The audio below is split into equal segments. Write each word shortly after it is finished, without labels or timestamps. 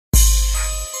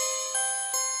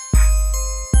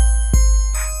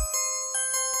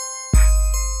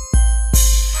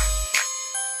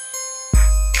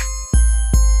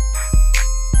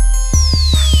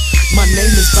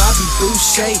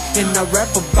Boucher, and I rap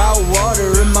about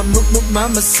water. And my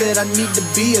mama said I need to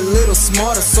be a little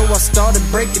smarter, so I started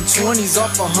breaking 20s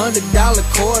off $100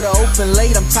 quarter. Open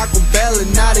late, I'm Taco Bell,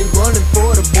 and now they running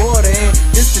for the border. And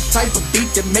this the type of beat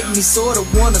that make me sorta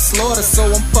wanna slaughter, so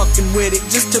I'm fucking with it.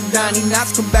 Just till Donnie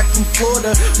Knotts come back from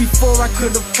Florida. Before I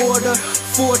could afford a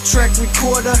 4-track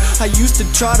recorder, I used to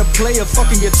try to play a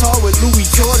fucking guitar with Louis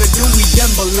Jordan. Louis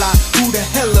Dembala, who the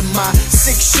hell am I?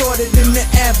 6 shorter than the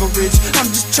average. I'm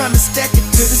just trying to stack it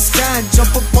to the sky and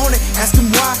jump up on it. Ask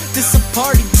him why. This a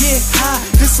party, get high.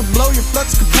 This'll blow your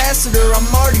Flux capacitor. I'm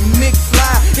already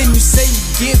McFly. And you say you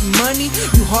get money,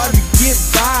 you hard to get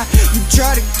by. You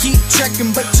try to keep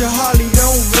trekking, but your Harley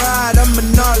don't ride. I'm a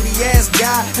gnarly ass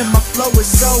guy, and my flow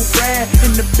is so rad.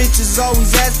 And the bitches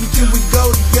always ask me, can we go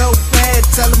to your pad?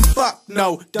 Tell them fuck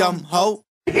no, dumb hoe.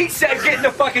 He said get in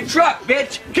the fucking truck,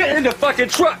 bitch! Get in the fucking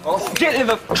truck! Get in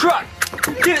the truck!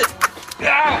 Get it!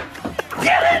 Ah.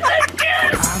 Get in the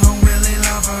truck! I don't really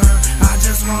love her, I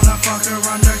just wanna fuck her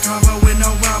undercover with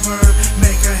no rubber.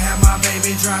 Make her have my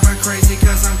baby, drive her crazy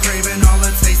cause I'm craving all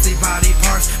the tasty body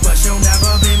parts, but she'll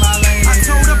never be my lady. I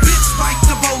told a bitch like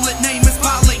the Bolic, name is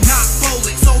Bolic, not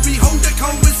Bolic. So behold the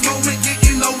coldest moment,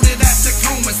 getting loaded at the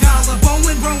coma. Dollar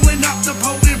bowling, rolling up the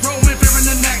potent, rolling, fearing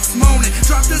the next moment.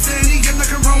 Drop the Zanny in the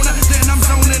Corona, then I'm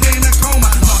zoning in a coma.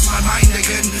 Lost my mind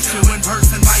again, two in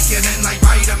person, biking in like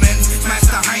vitamins. Smash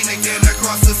the Heineken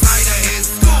across the side of his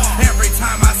skull. Every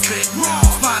time I spit,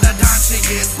 spot a dime she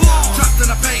gets dropped in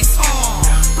the face.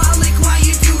 Bolic, why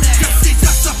you do that? Cause she's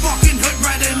just a fucking hood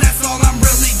rat, and that's all I'm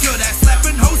really good at.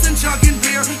 Slapping hoes and chugging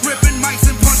beer, ripping mics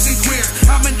and punching queers.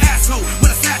 I'm an asshole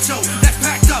with a satchel that's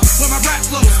packed up where my rap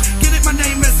flows. Get it, my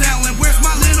name is Alan. Where's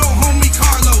my little homie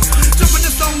Carlos? Jumping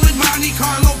the stolen Monte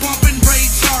Carlo, bumping Ray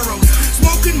Charros.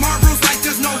 Smoking Marlboros like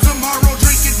there's no tomorrow,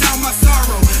 drinking down my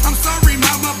sorrow. I'm sorry,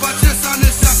 mama, but your son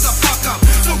is just a fuck up.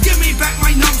 So give me back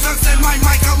my numbskucks and my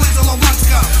Michelangelo lunch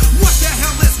cup.